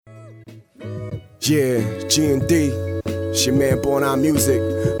Yeah, G&D, it's your man Born On Music.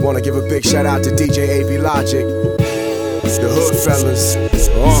 Wanna give a big shout out to DJ AB Logic, the Hood Fellas.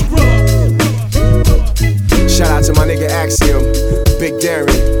 Shout out to my nigga Axiom, Big Darren,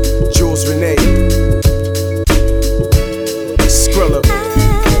 Jules Renee, Scrilla.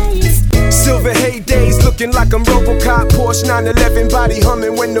 Silver heydays, looking like I'm Robocop. Porsche 911, body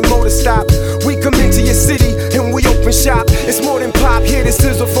humming when the motor stop. We come into your city and we open shop. It's more than pop, hear the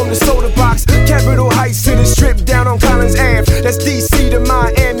sizzle from the soda box. Capitol Heights to the strip down on Collins Ave. That's DC to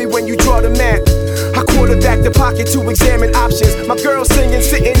Miami when you draw the map. I quarterback the pocket to examine options. My girl singing,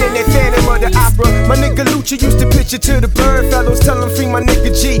 sitting in that Phantom of the Opera. My nigga Lucha used to pitch it to the bird fellows. Tell him free my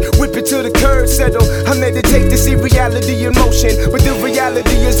nigga G, whip it to the curb settle. I meditate to see reality in motion, but the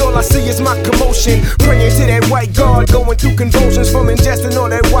reality is all I see is my commotion. Praying to that white God, going through convulsions from ingesting all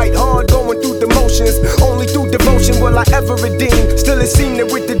that white hard, going through the motions. Only through devotion will I ever redeem. Still it seemed that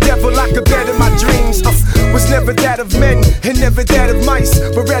with the devil I could better my dreams. Was never that of men and never that of mice,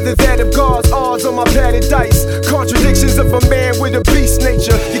 but rather that of God's odds on my padded dice. Contradictions of a man with a beast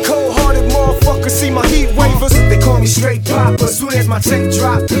nature. You cold-hearted motherfuckers see my heat wavers. They call me straight pop, but soon as my tape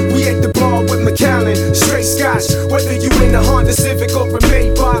drop, we at the bar with McAllen, straight scotch. Whether you in the Honda Civic or a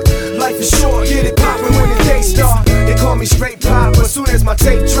Maybach, life is short, get it poppin' when the day start. They call me straight pop, but soon as my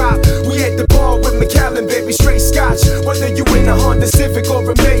tape drop, we at the bar with McAllen, baby, straight scotch. Whether you in the Honda Civic or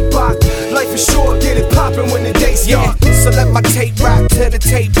a Maybach, life is short, get it poppin' when the day start. Yeah, so let my tape rock till the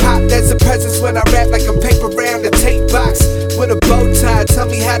tape pop. There's a presence when I rap like a paper round the tape box. With a bow tie, tell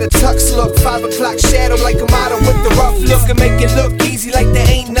me how the tux look. 5 o'clock shadow like a model with the rough look. And make it look easy like there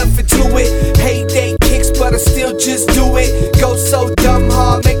ain't nothing to it. Heyday kicks, but I still just do it. Go so dumb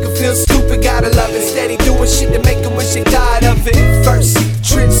hard, make her feel stupid. Gotta love it, steady doing shit to make her wish they died of it. First,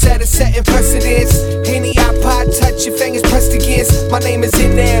 trendsetter setting precedence. Any iPod touch, your fingers pressed against. My name is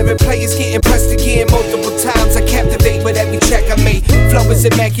in there and players getting pressed again. Multiple times I captivate with every track I make. Flow is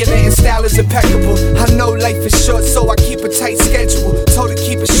immaculate and style is impeccable. I know life is short, so I keep a tight schedule. Told her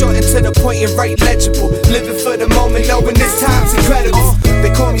keep it short and to the point and right legible. Living for the moment, knowing this time's incredible.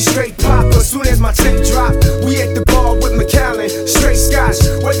 They call me straight pop, but soon as my tape drop, we at the bar with McAllen, straight scotch.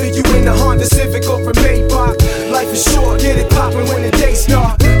 Whether you in the Honda Civic or a Maybach, life is short, get it poppin' when the day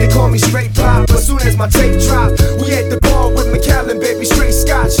start. They call me straight pop, but soon as my tape drop, we at the bar with McAllen, baby, straight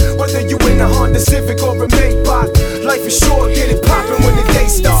scotch. Whether you in the Honda Civic or a Maybach, life is short, get it poppin' when the day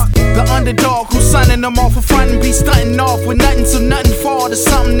start. The underdog who's signing them off in front and be stunting off with nothing, so nothing fall to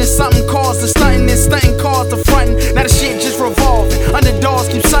something, and something caused the stunting, and stunting caused the frontin'. Now the shit just revolving. Underdogs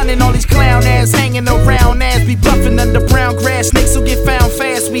keep sunning, all these clown ass hanging around ass, be bluffing under brown grass. Snakes will get found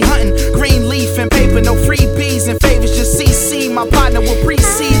fast. We hunting green leaf and paper, no freebies and favors, just CC. My partner will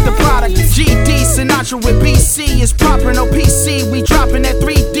precede the product. GD Sinatra with BC is proper, no PC. We dropping that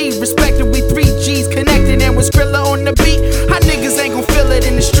 3D, respected we 3Gs connected, and with Scrilla on the beat, how niggas ain't gon' feel it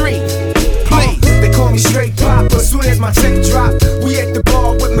in the street. They call me straight pop, but soon as my tape drop, we at the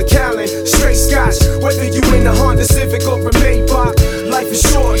bar with McAllen, straight scotch. Whether you in the Honda Civic or a Maybach, life is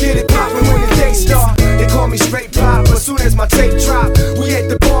short, get it poppin' when the day start. They call me straight pop, but soon as my tape drop, we at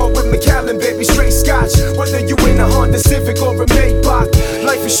the bar with McAllen, baby, straight scotch. Whether you in the Honda Civic or a Maybach,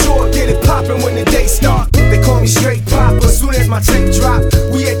 life is short, get it poppin' when the day start. They call me straight pop, but soon as my tape